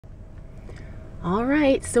All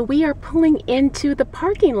right, so we are pulling into the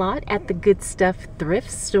parking lot at the Good Stuff Thrift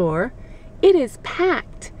Store. It is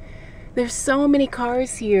packed. There's so many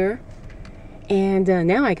cars here, and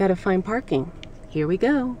now I gotta find parking. Here we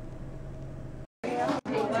go. Okay,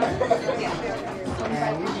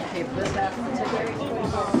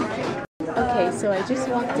 so I just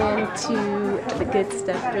walked into the Good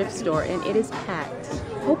Stuff Thrift Store, and it is packed.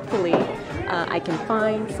 Hopefully, I can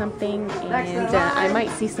find something, and I might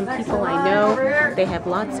see some people I know. They have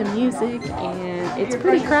lots of music, and it's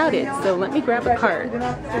pretty crowded, so let me grab a cart.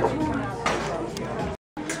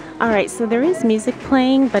 Alright, so there is music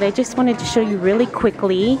playing, but I just wanted to show you really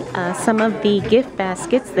quickly some of the gift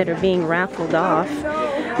baskets that are being raffled off.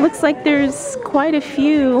 Looks like there's quite a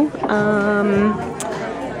few.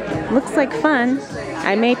 Looks like fun.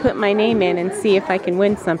 I may put my name in and see if I can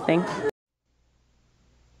win something.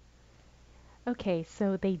 Okay,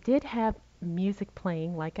 so they did have music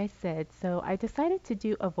playing, like I said, so I decided to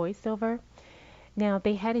do a voiceover. Now,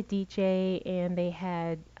 they had a DJ and they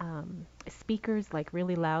had speakers like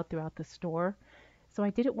really loud throughout the store, so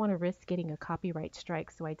I didn't want to risk getting a copyright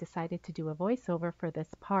strike, so I decided to do a voiceover for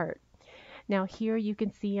this part. Now here you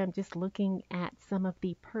can see I'm just looking at some of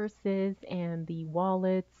the purses and the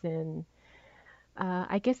wallets and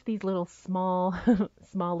I guess these little small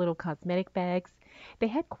little cosmetic bags. They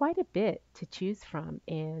had quite a bit to choose from,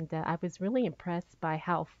 and I was really impressed by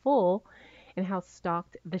how full and how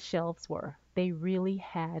stocked the shelves were. They really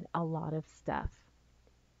had a lot of stuff.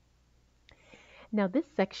 Now this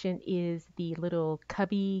section is the little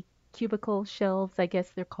cubby cubicle shelves, I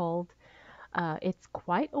guess they're called. It's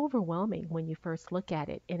quite overwhelming when you first look at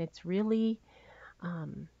it, and it's really,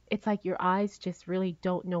 it's like your eyes just really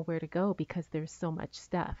don't know where to go because there's so much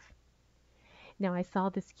stuff. Now I saw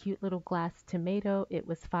this cute little glass tomato. It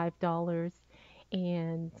was $5,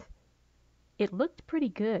 and it looked pretty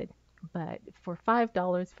good, but for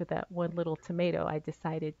 $5 for that one little tomato, I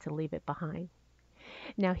decided to leave it behind.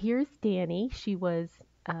 Now here's Danny. She was,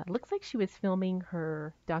 looks like she was filming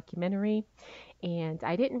her documentary, and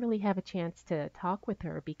I didn't really have a chance to talk with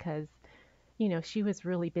her because, you know, she was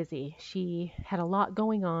really busy. She had a lot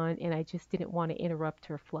going on, and I just didn't want to interrupt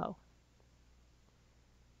her flow.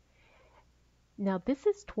 Now this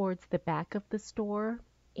is towards the back of the store,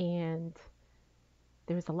 and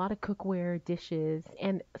there's a lot of cookware, dishes,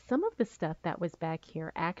 and some of the stuff that was back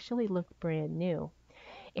here actually looked brand new.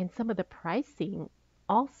 And some of the pricing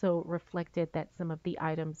also reflected that some of the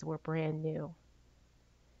items were brand new.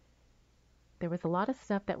 There was a lot of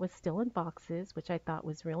stuff that was still in boxes, which I thought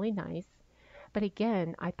was really nice. But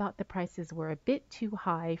again, I thought the prices were a bit too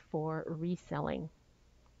high for reselling.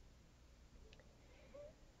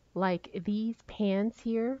 Like these pans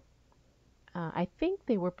here, I think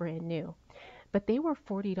they were brand new, but they were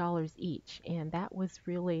 $40 each, and that was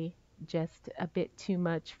really just a bit too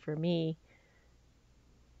much for me,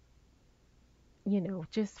 you know,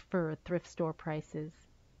 just for thrift store prices.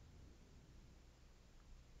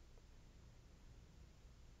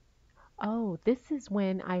 Oh, this is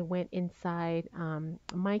when I went inside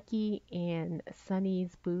Mikey and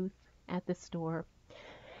Sunny's booth at the store.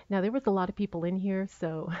 Now, there was a lot of people in here,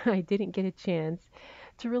 so I didn't get a chance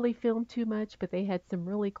to really film too much, but they had some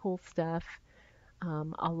really cool stuff.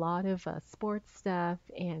 A lot of sports stuff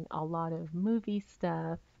and a lot of movie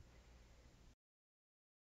stuff.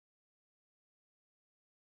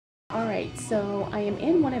 All right, so I am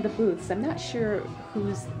in one of the booths. I'm not sure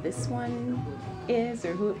whose this one is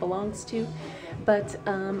or who it belongs to, but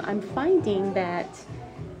I'm finding that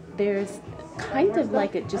there's kind of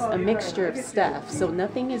like just a mixture of stuff. So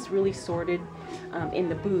nothing is really sorted in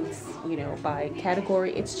the booths, you know, by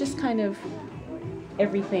category. It's just kind of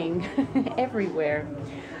everything everywhere.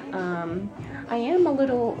 I am a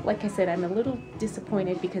little, like I said, I'm a little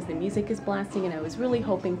disappointed because the music is blasting and I was really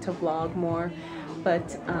hoping to vlog more,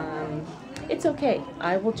 but it's okay.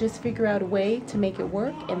 I will just figure out a way to make it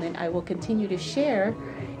work, and then I will continue to share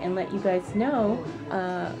and let you guys know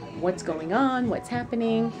what's going on, what's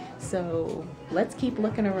happening. So let's keep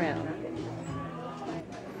looking around.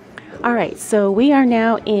 All right, so we are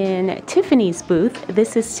now in Tiffany's booth.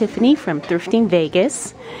 This is Tiffany from Thrifting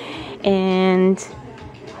Vegas, and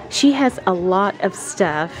she has a lot of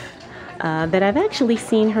stuff that I've actually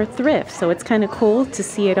seen her thrift, so it's kind of cool to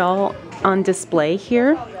see it all on display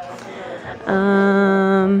here.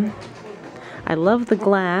 I love the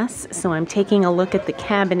glass, so I'm taking a look at the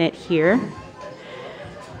cabinet here.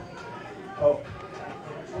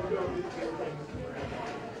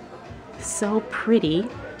 So pretty.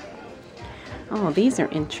 Oh, these are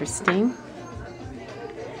interesting.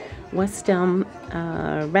 West Elm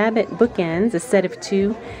rabbit bookends, a set of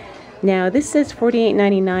 2. Now this says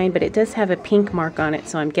 $48.99, but it does have a pink mark on it,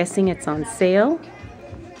 so I'm guessing it's on sale.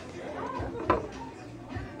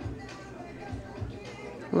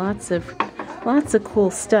 Lots of cool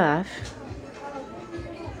stuff.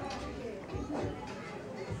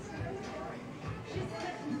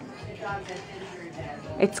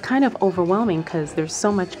 It's kind of overwhelming because there's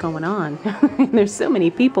so much going on. There's so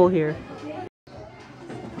many people here.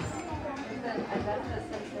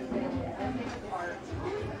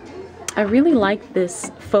 I really like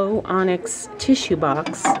this faux onyx tissue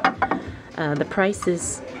box. The price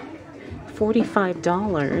is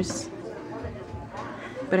 $45,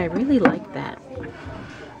 but I really like that.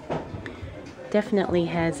 Definitely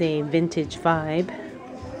has a vintage vibe.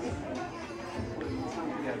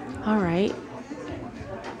 All right.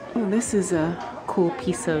 Oh, this is a cool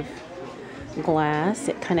piece of glass.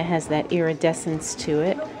 It kind of has that iridescence to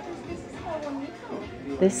it.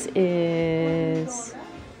 This is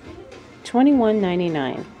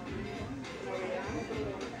 $21.99.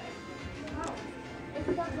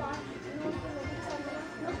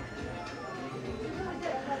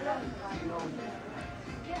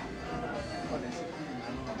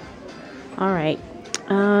 All right,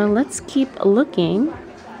 let's keep looking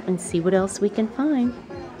and see what else we can find.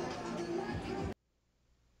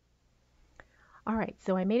 All right,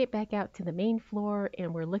 so I made it back out to the main floor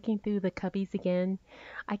and we're looking through the cubbies again.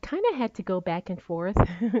 I kind of had to go back and forth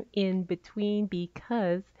in between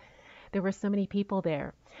because there were so many people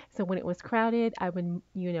there. So when it was crowded, I would,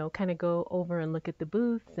 kind of go over and look at the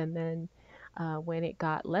booths. And then when it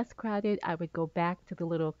got less crowded, I would go back to the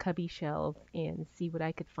little cubby shelves and see what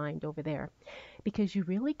I could find over there. Because you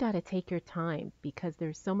really got to take your time because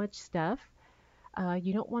there's so much stuff.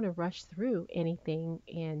 You don't want to rush through anything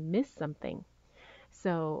and miss something.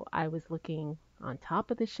 So I was looking on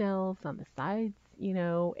top of the shelves, on the sides,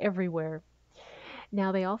 everywhere.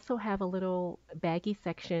 Now they also have a little baggy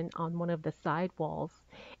section on one of the side walls,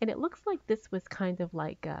 and it looks like this was kind of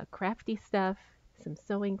like crafty stuff, some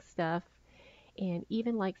sewing stuff, and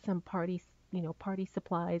even like some party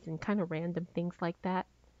supplies and kind of random things like that.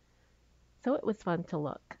 So it was fun to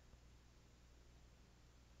look.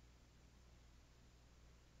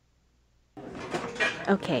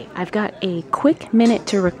 Okay, I've got a quick minute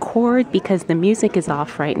to record because the music is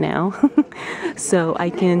off right now. So I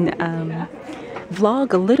can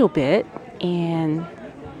vlog a little bit and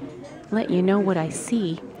let you know what I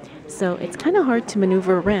see. So it's kind of hard to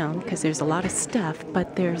maneuver around because there's a lot of stuff,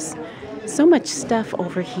 but there's so much stuff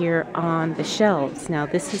over here on the shelves. Now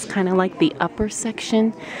this is kind of like the upper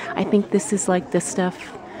section. I think this is like the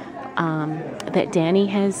stuff that Danny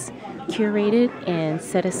has curated and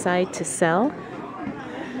set aside to sell.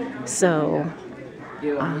 So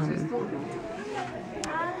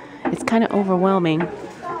it's kind of overwhelming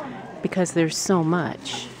because there's so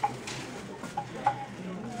much.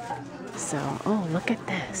 So, oh, look at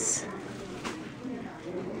this.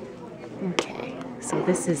 Okay, so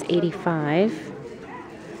this is 85.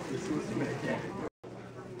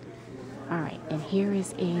 All right, and here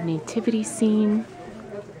is a nativity scene.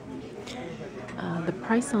 The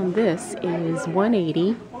price on this is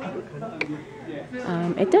 $180.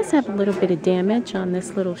 It does have a little bit of damage on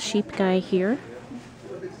this little sheep guy here.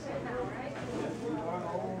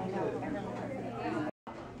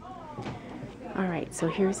 All right, so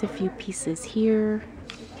here's a few pieces here.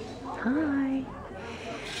 Hi.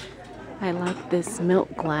 I like this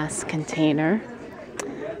milk glass container.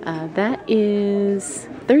 That is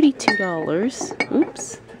 $32.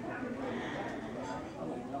 Oops.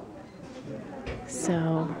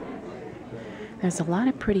 So there's a lot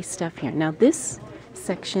of pretty stuff here. Now this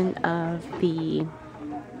section of the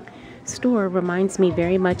store reminds me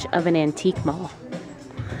very much of an antique mall.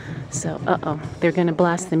 So, they're gonna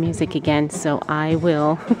blast the music again, so I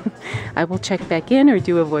will I will check back in or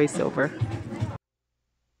do a voiceover.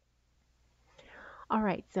 All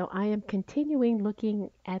right, so I am continuing looking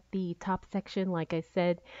at the top section. Like I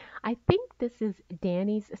said, I think this is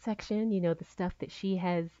Danny's section, the stuff that she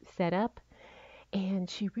has set up. And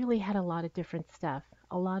she really had a lot of different stuff,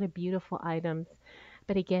 a lot of beautiful items.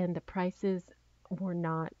 But again, the prices were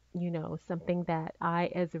not, something that I,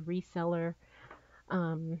 as a reseller,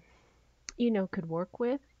 um, could work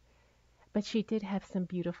with. But she did have some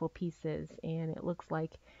beautiful pieces, and it looks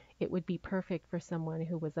like it would be perfect for someone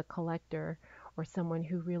who was a collector or someone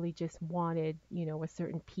who really just wanted, a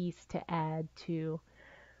certain piece to add to,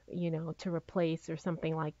 to replace or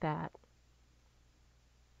something like that.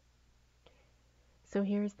 So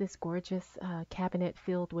here's this gorgeous cabinet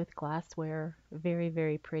filled with glassware. Very,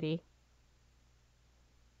 very pretty.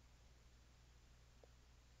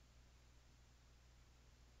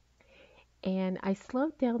 And And I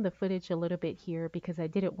slowed down the footage a little bit here because I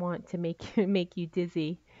didn't want to make make you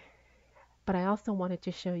dizzy, but I also wanted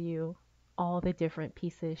to show you all the different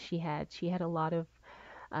pieces she had. She had a lot of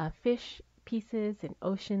fish pieces and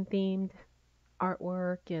ocean themed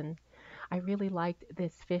artwork, and I really liked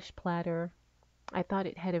this fish platter. I thought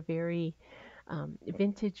it had a very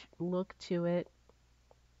vintage look to it,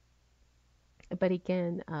 but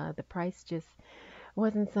again, the price just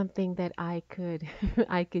wasn't something that I could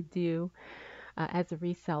I could do as a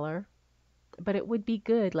reseller. But it would be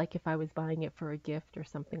good, like if I was buying it for a gift or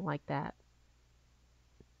something like that.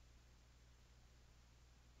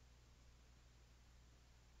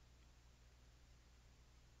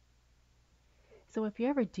 So if you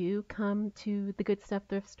ever do come to the Good Stuff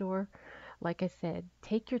Thrift Store, like I said,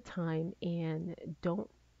 take your time and don't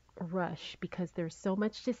rush because there's so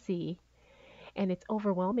much to see and it's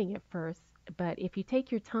overwhelming at first. But if you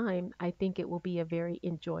take your time, I think it will be a very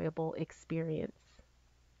enjoyable experience.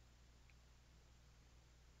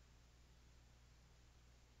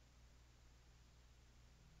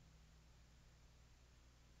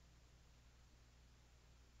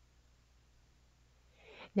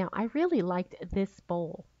 Now, I really liked this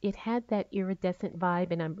bowl. It had that iridescent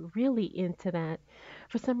vibe, and I'm really into that.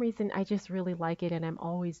 For some reason, I just really like it, and I'm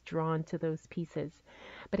always drawn to those pieces.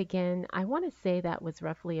 But again, I want to say that was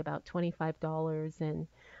roughly about $25, and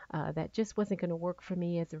that just wasn't going to work for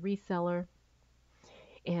me as a reseller.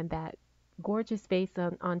 And that gorgeous vase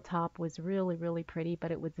on top was really, really pretty,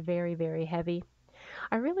 but it was very, very heavy.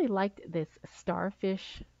 I really liked this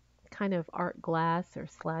starfish kind of art glass or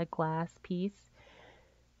slag glass piece.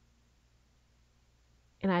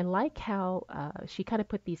 And I like how she kind of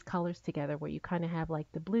put these colors together where you kind of have like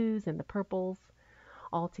the blues and the purples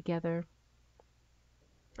all together.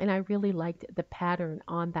 And I really liked the pattern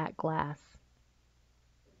on that glass.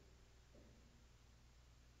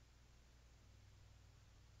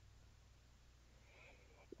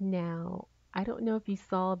 Now, I don't know if you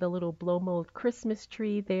saw the little blow mold Christmas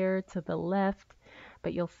tree there to the left,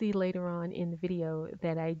 but you'll see later on in the video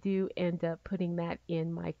that I do end up putting that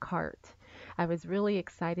in my cart. I was really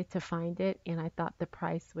excited to find it and I thought the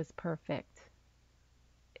price was perfect.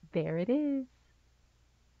 There it is.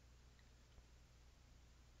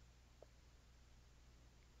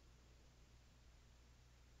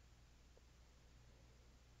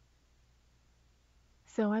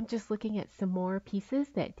 So I'm just looking at some more pieces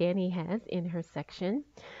that Danny has in her section.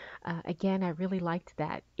 Again, I really liked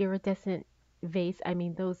that iridescent vase. I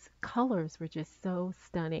mean, those colors were just so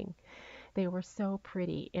stunning. They were so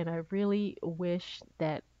pretty, and I really wish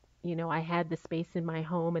that, I had the space in my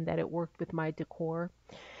home and that it worked with my decor.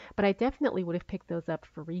 But I definitely would have picked those up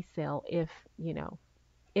for resale if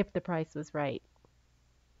the price was right.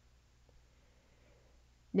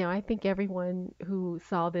 Now, I think everyone who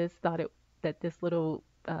saw this thought that this little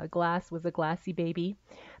glass was a glassy baby,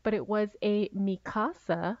 but it was a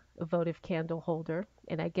Mikasa votive candle holder,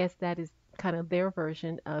 and I guess that is kind of their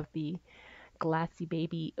version of the glassy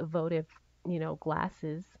baby votive,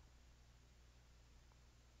 glasses.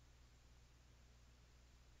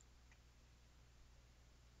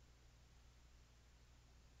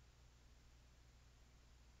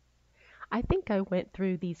 I think I went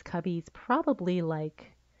through these cubbies probably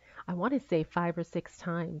like, I want to say 5 or 6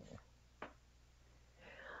 times.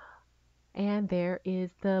 And there is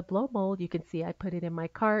the blow mold. You can see I put it in my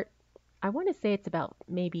cart. I want to say it's about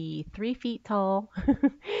maybe 3 feet tall.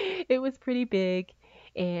 It was pretty big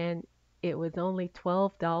and it was only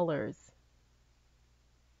 $12.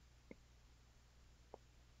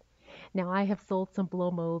 Now, I have sold some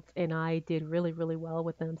blow molds and I did really, really well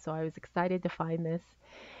with them, so I was excited to find this.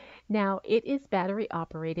 Now, it is battery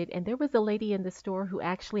operated, and there was a lady in the store who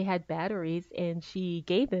actually had batteries and she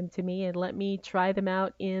gave them to me and let me try them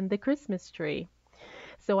out in the Christmas tree.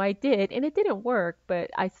 So I did, and it didn't work,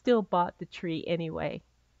 but I still bought the tree anyway.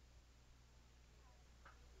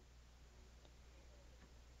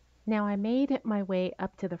 Now I made my way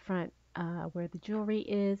up to the front where the jewelry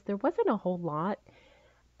is. There wasn't a whole lot,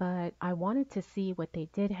 but I wanted to see what they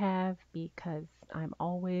did have because I'm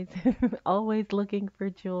always always looking for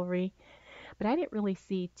jewelry. But I didn't really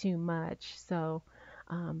see too much, so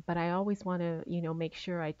but I always want to, make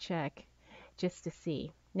sure I check just to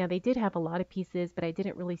see. Now they did have a lot of pieces, but I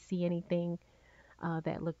didn't really see anything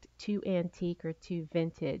that looked too antique or too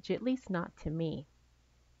vintage, at least not to me.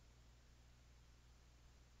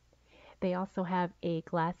 They also have a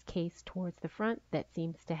glass case towards the front that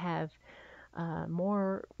seems to have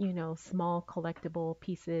more, small collectible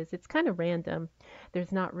pieces. It's kind of random.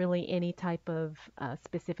 There's not really any type of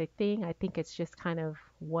specific thing. I think it's just kind of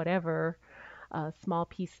whatever small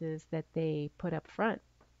pieces that they put up front.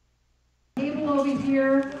 table over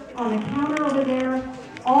here, on the counter over there.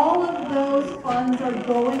 All of those funds are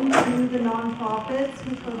going to the nonprofits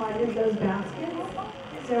who provided those baskets.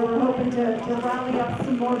 So we're hoping to rally up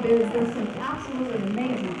some more bids. There's some absolutely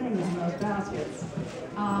amazing things in those baskets.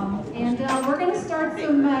 And we're going to start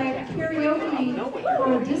some karaoke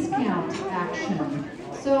for a discount action.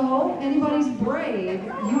 So anybody's brave,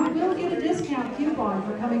 you will get a discount coupon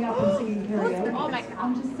for coming up and singing karaoke. Oh my God.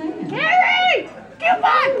 I'm just saying. Carrie!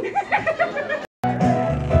 Coupon!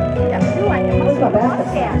 Where's my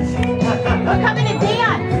basket? We're coming to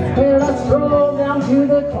dance! Well, I strolled down to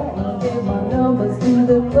the corner, gave my numbers to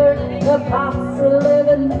the clerk. The pop's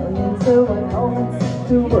 11 million, so I went home and set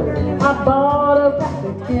to work. I bought a pack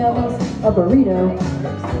of Camels, a burrito,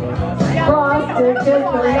 frosted just a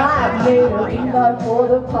light, made a peanut for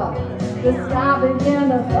the pop. The sky began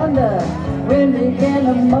to thunder, wind began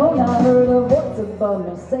to moan. I heard a voice above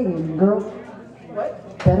me saying, girl,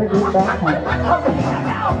 better get back home.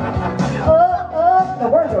 The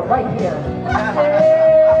words are right here.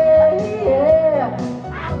 Yeah,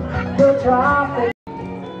 the traffic.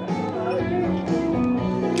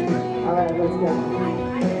 All right, let's go.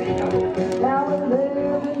 Now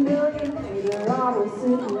 11 million later, I was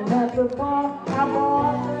sitting at the bar. I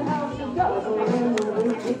bought a house of double and the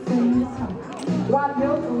waitress in the sun. White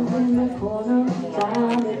milk was in the corner,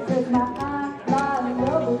 trying to take my eye. My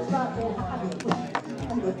love was right behind me.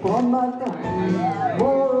 Upon my thumb.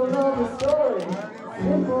 Moral of the story.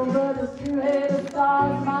 Simple but it's true, hey, the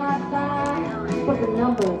stars might lie, but the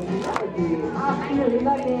numbers never do. I feel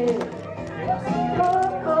like it. I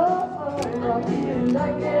feel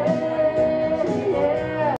like it,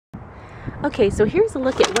 yeah. Okay, so here's a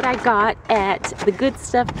look at what I got at the Good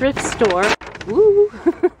Stuff Thrift Store. Woo!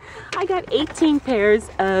 I got 18 pairs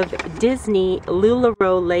of Disney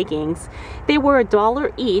LuLaRoe leggings. They were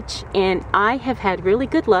 $1 each, and I have had really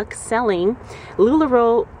good luck selling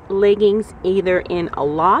LuLaRoe leggings either in a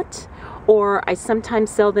lot, or I sometimes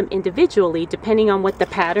sell them individually depending on what the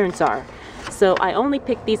patterns are. So I only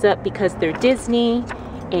picked these up because they're Disney,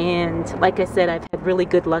 and like I said, I've had really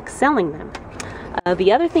good luck selling them.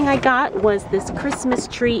 The other thing I got was this Christmas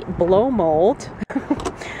tree blow mold.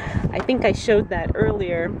 I think I showed that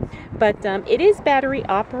earlier, but it is battery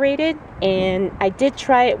operated, and I did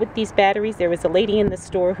try it with these batteries. There was a lady in the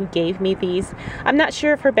store who gave me these. I'm not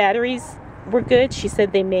sure if her batteries were good. She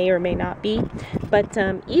said they may or may not be, but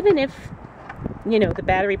even if, you know, the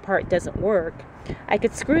battery part doesn't work, I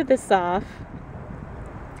could screw this off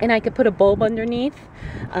and I could put a bulb underneath,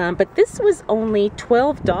 but this was only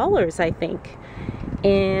 $12, I think.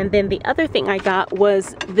 And then the other thing I got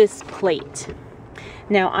was this plate.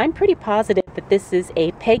 Now, I'm pretty positive that this is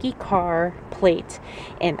a Peggy Carr plate,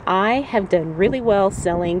 and I have done really well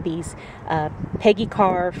selling these Peggy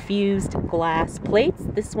Carr fused glass plates.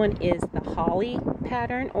 This one is the holly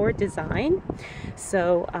pattern or design.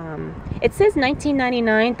 So it says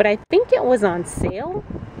 $19.99, but I think it was on sale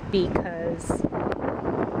because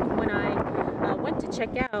when I went to check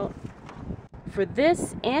out for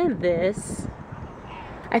this and this,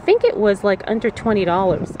 I think it was like under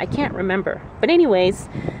 $20. I can't remember. But anyways,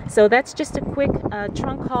 so that's just a quick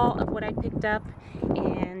trunk haul of what I picked up.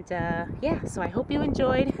 And yeah, so I hope you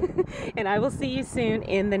enjoyed. And I will see you soon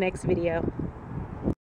in the next video.